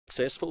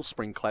successful.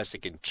 Spring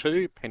Classic in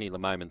 2, Penny the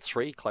Moment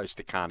 3, Close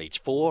to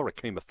Carnage 4,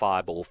 Akuma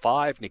Fireball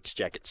 5, Nick's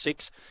Jacket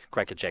 6,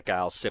 Crackerjack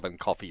Ale 7,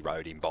 Coffee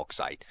Road in box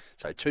 8.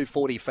 So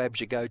 240 Fabs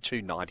you go,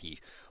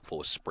 290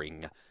 for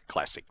Spring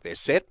Classic. They're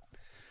set,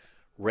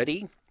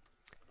 ready,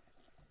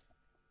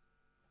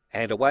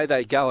 and away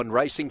they go, and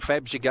racing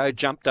Fabs you go,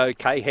 jumped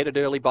okay, headed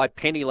early by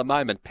Penny the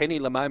Moment. Penny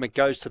the Moment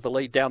goes to the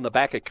lead down the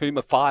back.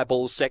 Akuma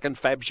Fireball second,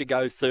 Fabs you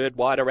go third,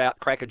 wider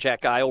out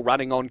Crackerjack Ale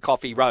running on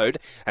Coffee Road,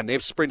 and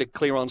they've sprinted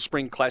clear on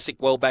Spring Classic,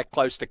 well back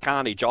close to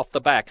Carnage off the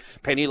back.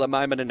 Penny the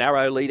Moment, a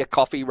narrow leader,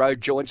 Coffee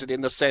Road joins it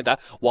in the centre,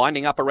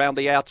 winding up around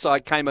the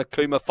outside came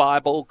Akuma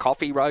Fireball.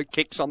 Coffee Road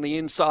kicks on the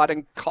inside,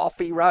 and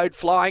Coffee Road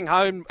flying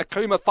home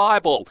Akuma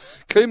Fireball.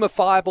 Akuma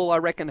Fireball, I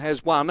reckon,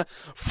 has won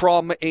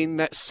from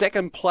in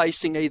second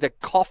placing either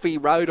Coffee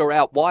Road or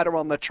out wider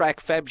on the track.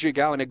 Fabs you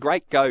go, and a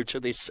great go to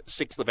this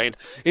sixth event.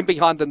 In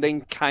behind them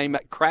then came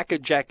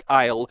Crackerjack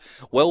Ale.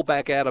 Well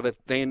back out of it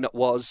then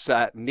was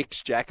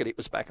Nick's Jacket. It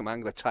was back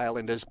among the tail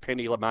enders.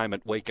 Penny the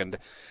Moment weakened,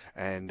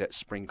 and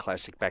Spring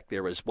Classic back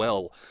there as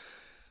well.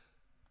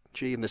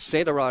 Gee, in the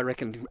centre, I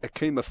reckon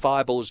Akuma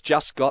Fireball's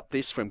just got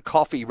this from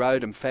Coffee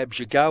Road and Fabs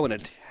you go, and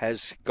it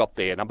has got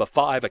there. Number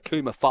 5,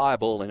 Akuma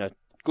Fireball, in a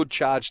good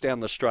charge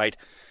down the straight,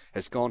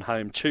 has gone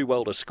home too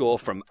well to score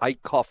from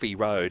 8 Coffee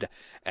Road,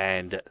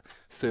 and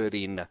third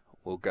in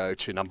will go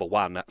to number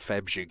 1,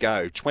 Fabs you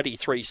go.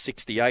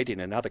 23.68 in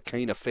another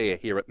keen affair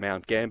here at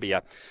Mount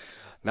Gambier.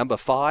 Number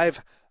 5,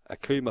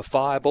 Akuma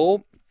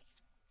Fireball,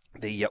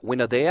 the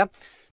winner there.